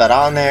plop that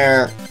on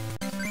there.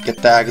 Get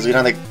that, because we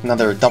don't take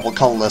another double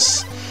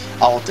colorless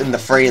out in the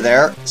fray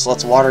there. So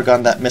let's water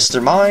gun that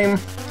Mr. Mime.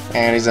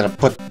 And he's gonna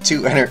put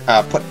two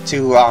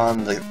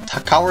on the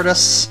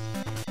Cowardice.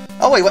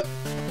 Oh wait, what?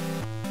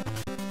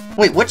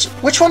 Wait,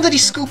 which one did he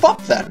scoop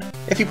up then?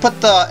 If he put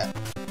the...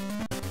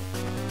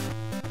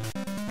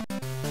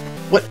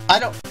 What? I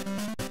don't...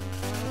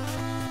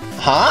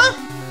 Huh?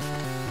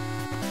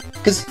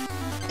 Because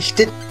he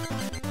did...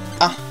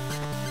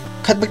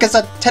 because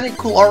that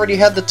Tentacool already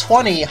had the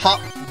 20.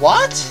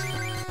 What?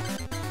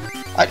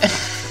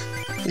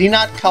 Did he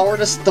not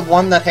Cowardice the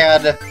one that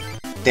had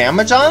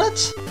damage on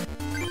it?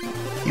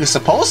 He was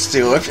supposed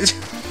to.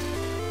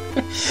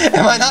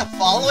 Am I not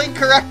following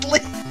correctly?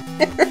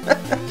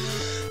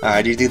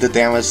 Alright, you do the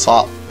damage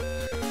swap.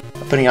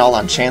 Putting it all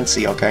on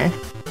Chansey, okay.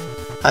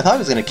 I thought he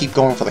was gonna keep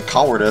going for the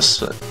Cowardice,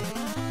 but...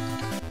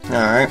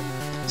 Alright.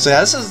 So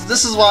yeah,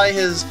 this is why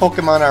his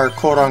Pokemon are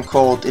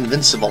quote-unquote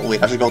invincible.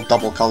 Wait, I should go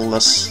double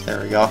colorless. There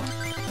we go.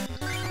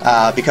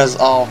 Because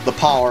of the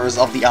powers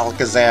of the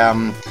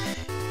Alakazam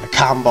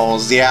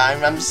combos. Yeah,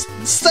 I'm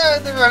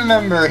starting to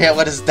remember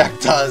what his deck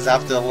does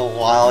after a little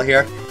while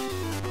here.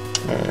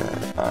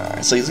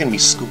 Alright, so he's gonna be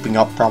scooping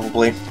up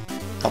probably.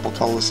 Double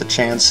colorless to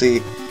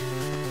Chansey.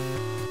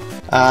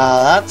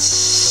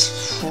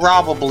 That's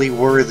probably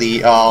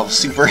worthy of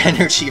super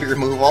energy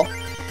removal,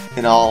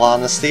 in all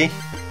honesty.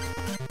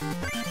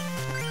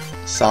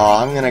 So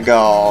I'm gonna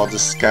go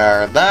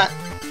discard that,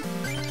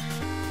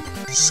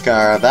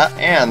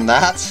 and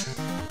that,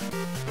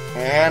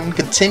 and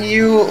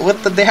continue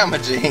with the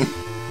damaging.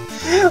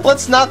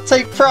 Let's not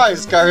take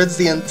prize cards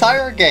the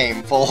entire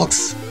game,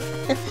 folks.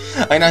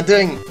 And I'm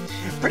doing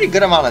a pretty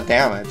good amount of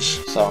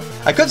damage, so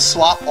I could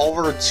swap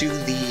over to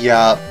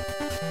the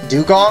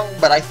Dugong,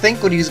 but I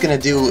think what he's gonna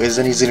do is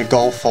then he's gonna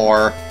go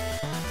for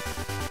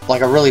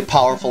like a really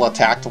powerful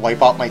attack to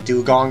wipe out my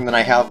Dugong. Then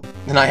I have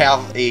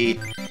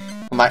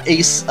my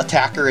ace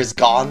attacker is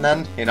gone.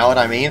 Then you know what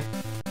I mean.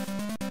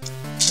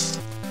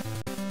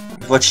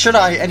 But should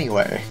I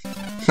anyway?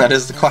 That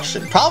is the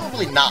question.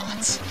 Probably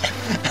not,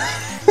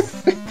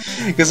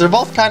 because they're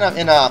both kind of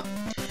in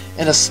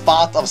a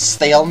spot of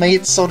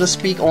stalemate, so to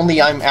speak. Only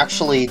I'm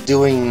actually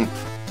doing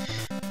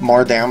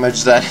more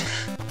damage than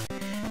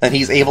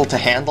he's able to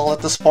handle at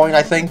this point,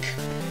 I think.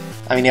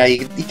 I mean, yeah,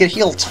 you could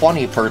heal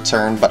 20 per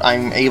turn, but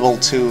I'm able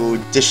to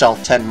dish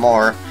out 10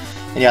 more.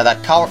 And yeah,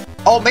 that coward...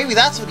 Oh, maybe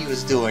that's what he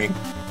was doing.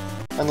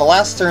 And the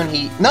last turn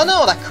he... No,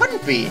 that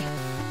couldn't be!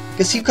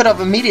 Because he could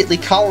have immediately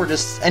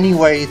Cowardice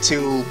anyway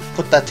to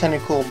put that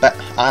Tentacool back...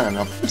 I don't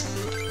know.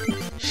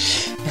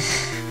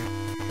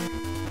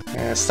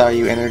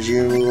 Staryu energy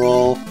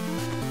removal.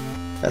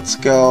 Let's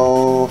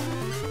go.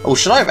 Oh,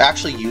 should I have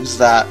actually used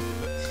that?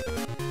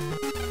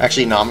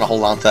 Actually, no, I'm gonna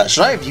hold on to that.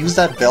 Should I have used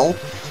that bill?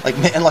 Like,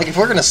 man, like if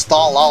we're gonna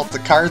stall out the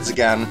cards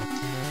again,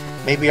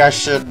 maybe I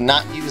should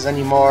not use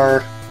any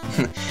more,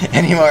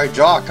 any more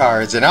draw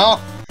cards, you know?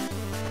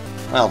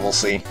 Well, we'll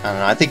see. I don't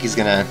know. I think he's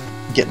gonna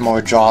get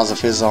more draws of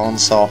his own,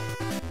 so.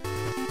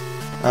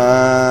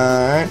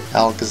 Alright,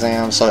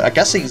 Alakazam. So I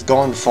guess he's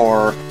going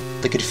for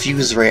the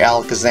Confuse Ray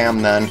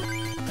Alakazam then.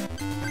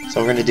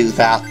 So we're gonna do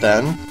that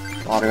then.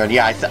 Water Gun.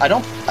 Yeah,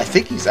 I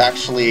think he's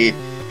actually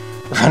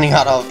running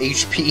out of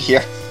HP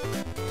here.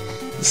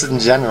 This is in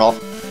general.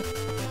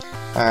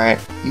 Alright,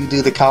 you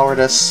do the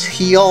Cowardice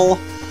Heal.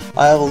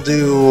 I will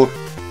do...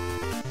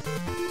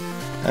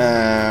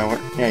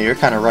 yeah, you're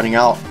kind of running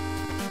out.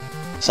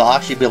 So I'll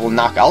actually be able to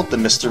knock out the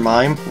Mr.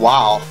 Mime.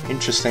 Wow,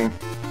 interesting.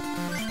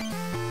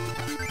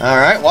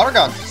 Alright, Water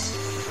Gun.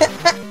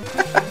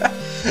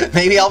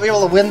 Maybe I'll be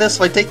able to win this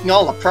by taking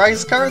all the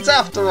prize cards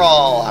after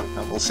all. I don't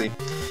know, we'll see.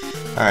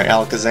 Alright,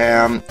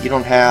 Alakazam, you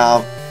don't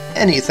have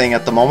anything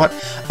at the moment.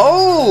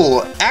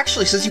 Oh!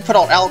 Actually, since you put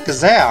out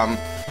Alakazam,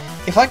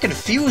 if I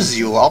confuse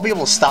you, I'll be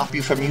able to stop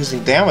you from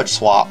using Damage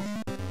Swap.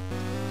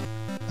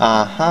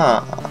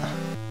 Uh-huh.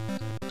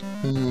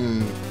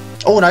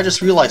 Oh, and I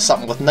just realized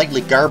something. With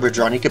Nightly Garbage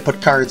Run, he could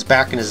put cards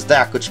back in his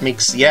deck, which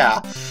makes,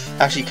 yeah,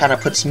 actually kind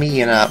of puts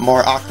me in a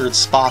more awkward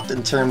spot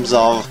in terms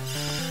of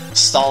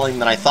stalling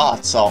than I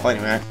thought. So,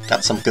 anyway,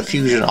 got some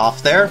confusion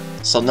off there.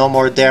 So, no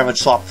more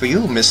Damage Swap for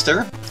you,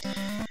 mister.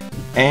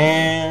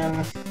 And...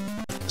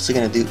 what's he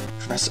gonna do?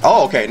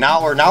 Oh, okay,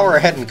 now we're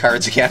ahead in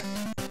cards again.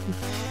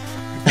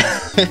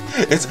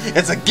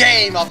 It's a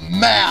game of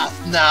math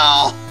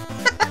now!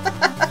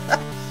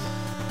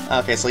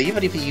 Okay, so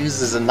even if he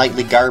uses a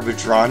Nightly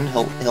Garbage Run,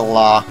 he'll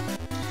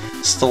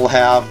still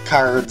have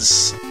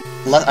cards...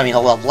 I mean,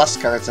 he'll have less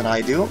cards than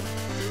I do.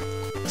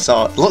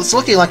 So, it's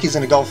looking like he's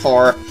gonna go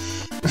for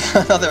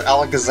another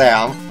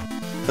Alakazam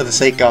for the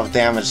sake of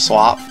Damage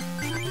Swap.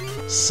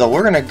 So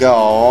we're gonna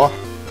go...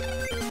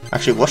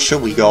 actually, what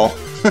should we go?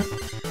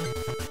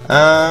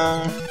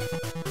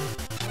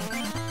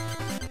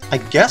 I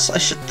guess I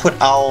should put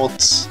out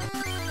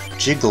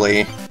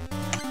Jiggly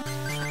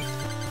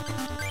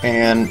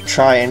and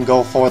try and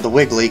go for the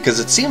Wiggly, because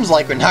it seems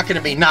like we're not going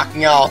to be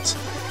knocking out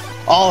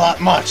all that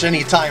much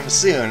anytime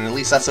soon. At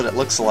least that's what it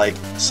looks like.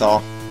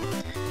 So,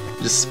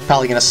 just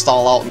probably going to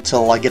stall out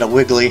until I get a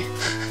Wiggly.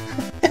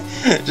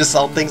 Just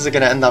how things are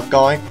going to end up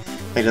going.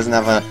 He doesn't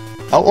have a...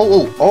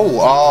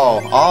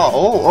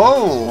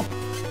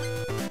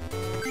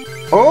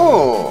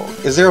 Oh!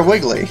 Is there a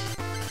Wiggly?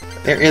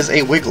 There is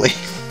a Wiggly.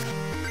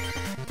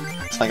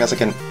 So I guess I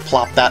can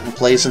plop that in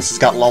place since it's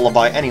got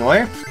Lullaby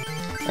anyway.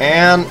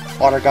 And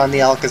Water Gun the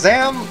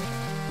Alakazam.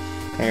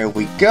 There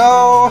we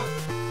go.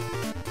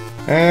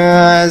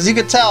 As you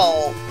can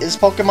tell, his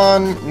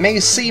Pokemon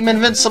may seem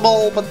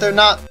invincible, but they're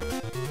not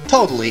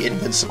totally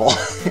invincible.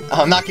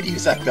 I'm not going to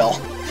use that bill.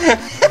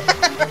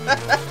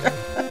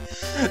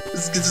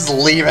 just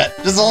leave it.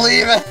 Just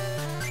leave it.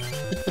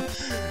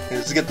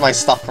 Just get my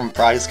stuff from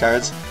prize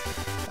cards.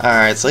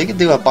 Alright, so he can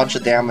do a bunch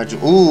of damage.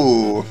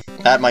 Ooh,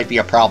 that might be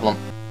a problem.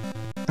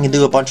 He can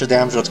do a bunch of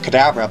damage with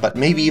Kadabra, but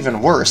maybe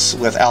even worse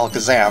with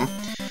Alakazam.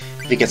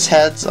 If he gets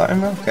heads,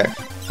 I'm okay.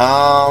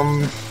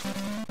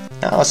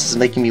 Now this is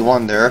making me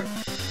wonder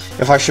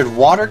if I should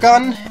Water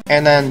Gun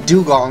and then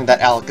Dugong that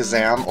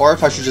Alakazam, or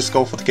if I should just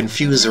go for the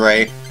Confuse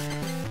Ray.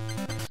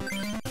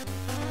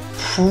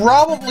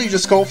 Probably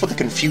just go for the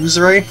Confuse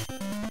Ray.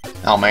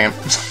 Oh man.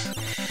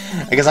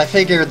 Because I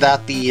figured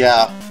that the,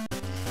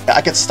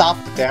 I could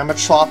stop the Damage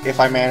Swap if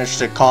I managed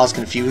to cause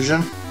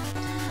confusion.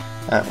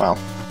 Well,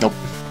 nope.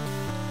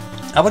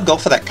 I would go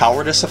for that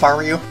Cowardice if I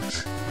were you.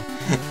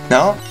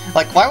 No?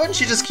 Like, why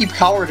wouldn't you just keep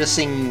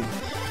Cowardicing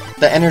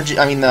the energy,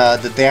 I mean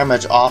the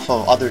damage off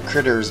of other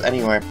critters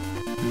anyway?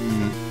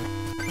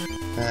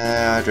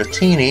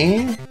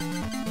 Dratini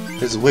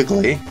is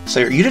Wiggly. So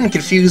you didn't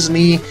confuse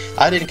me,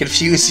 I didn't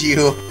confuse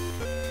you.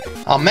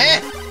 Oh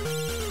man!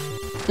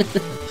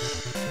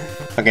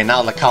 Okay,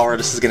 now the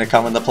Cowardice is gonna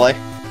come into play.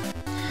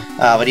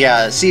 But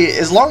yeah, see,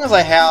 as long as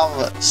I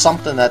have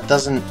something that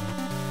doesn't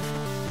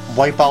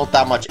wipe out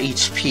that much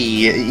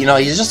HP, you know,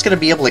 he's just gonna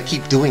be able to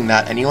keep doing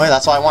that anyway.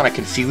 That's why I want to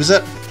confuse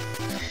it,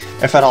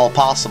 if at all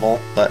possible,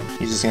 but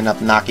he's just gonna end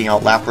up knocking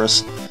out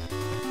Lapras.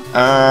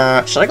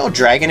 Should I go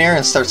Dragonair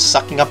and start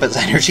sucking up his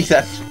energy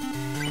then?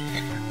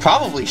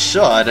 Probably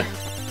should.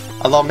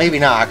 Although maybe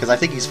not, because I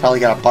think he's probably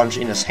got a bunch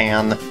in his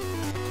hand.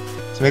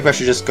 So maybe I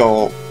should just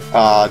go,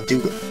 Oh,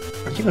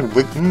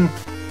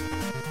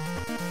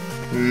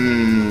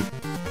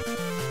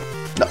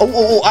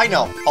 I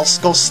know! I'll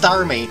go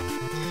Starmie,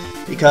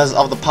 because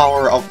of the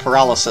power of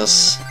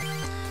Paralysis.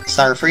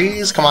 Star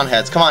Freeze, come on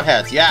heads,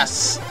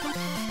 yes!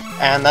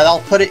 And then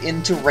I'll put it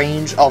into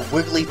range of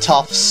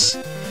Wigglytuff's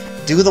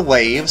Do the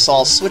Wave, so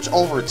I'll switch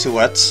over to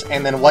it,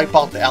 and then wipe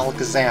out the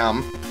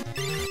Alakazam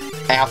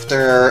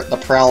after the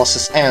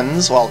Paralysis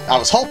ends. Well, I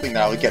was hoping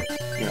that I would get,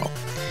 you know...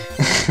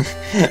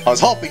 I was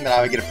hoping that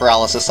I would get a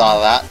Paralysis out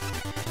of that.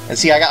 And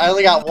see, I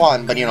only got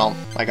one, but you know,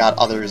 I got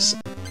others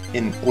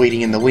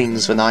waiting in the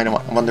wings, but now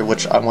I wonder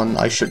which one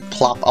I should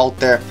plop out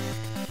there.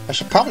 I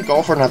should probably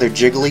go for another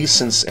Jiggly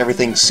since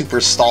everything's super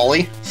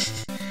stally.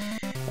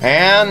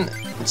 And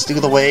let's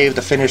do the wave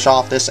to finish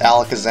off this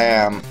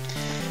Alakazam.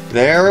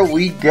 There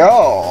we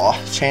go!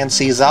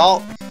 Chansey's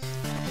out.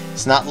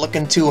 It's not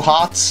looking too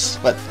hot,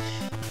 but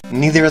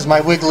neither is my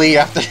Wiggly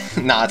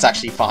after... Nah, it's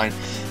actually fine.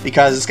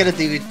 Because it's gonna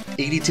do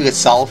 82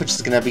 itself, which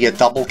is gonna be a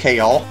double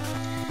KO.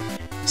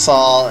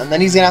 So, and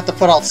then he's gonna have to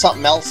put out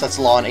something else that's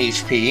low on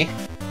HP.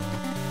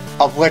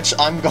 Of which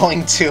I'm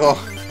going to...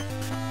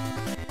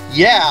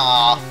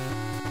 Yeah!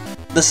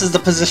 This is the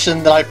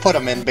position that I put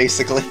him in,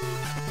 basically.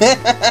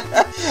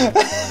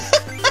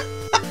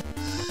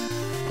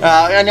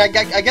 And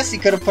I guess he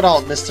could have put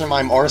out Mr.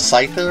 Mime or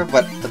Scyther,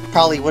 but that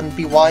probably wouldn't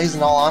be wise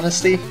in all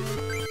honesty.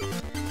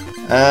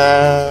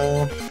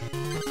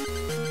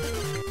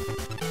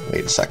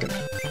 Wait a second.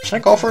 Should I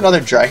go for another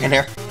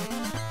Dragonair?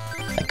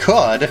 I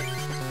could.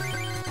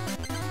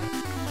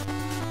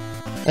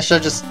 I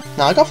should just...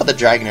 No, I'll go for the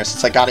Dragonair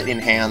since I got it in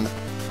hand.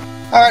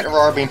 Alright,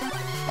 Aurora Beam.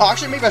 Oh,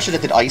 actually, maybe I should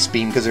have did Ice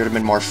Beam because it would have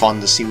been more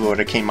fun to see what would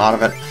have came out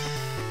of it.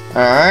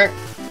 Alright.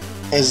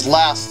 His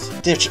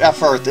last-ditch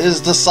effort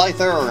is the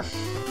Scyther.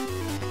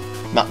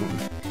 Nothing.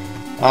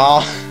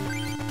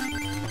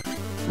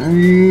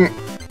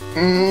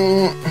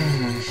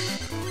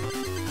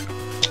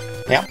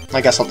 Yeah,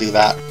 I guess I'll do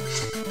that.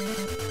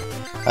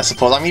 I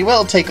suppose. I mean, it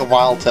will take a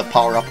while to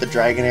power up the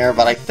Dragonair,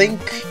 but I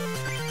think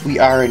we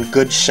are in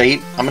good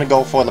shape. I'm gonna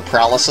go for the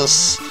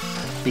Paralysis,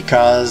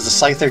 because the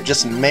Scyther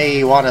just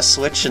may want to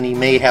switch and he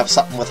may have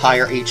something with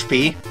higher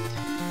HP.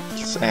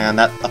 And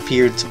that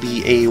appeared to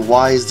be a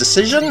wise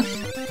decision.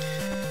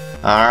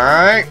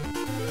 Alright.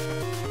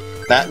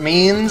 That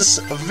means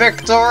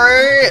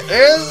victory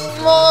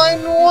is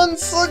mine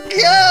once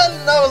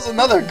again! That was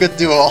another good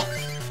duel.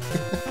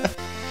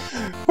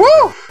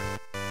 Woo!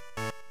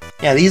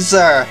 Yeah, these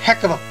are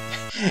heck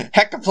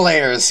of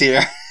players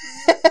here.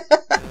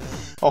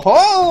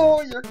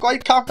 Oh, you're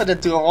quite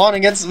confident to have won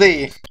against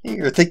me.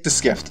 Here, take this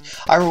gift.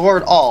 I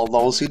reward all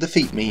those who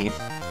defeat me.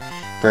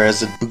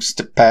 Present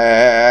booster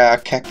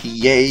pack, heck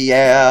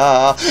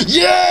yeah!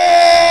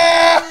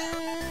 Yeah!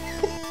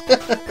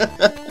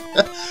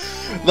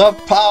 The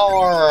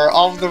power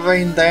of the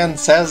rain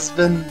dance has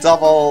been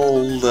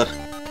doubled.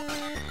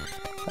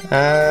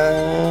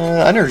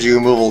 Energy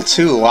removal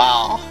too.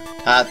 Wow,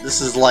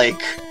 this is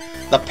like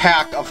the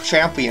pack of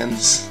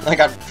champions. I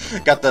got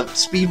the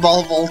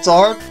Speedball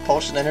Voltorb,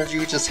 Potion Energy,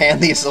 which is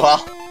handy as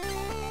well.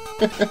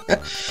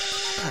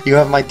 You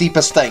have my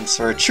deepest thanks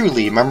for a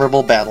truly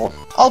memorable battle.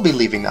 I'll be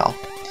leaving now.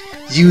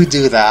 You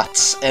do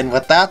that. And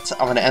with that,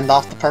 I'm going to end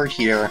off the part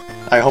here.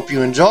 I hope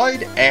you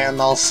enjoyed, and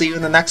I'll see you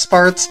in the next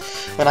part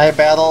when I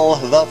battle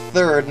the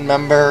third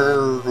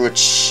member,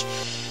 which,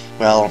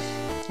 well,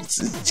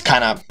 it's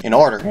kind of in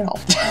order, you know.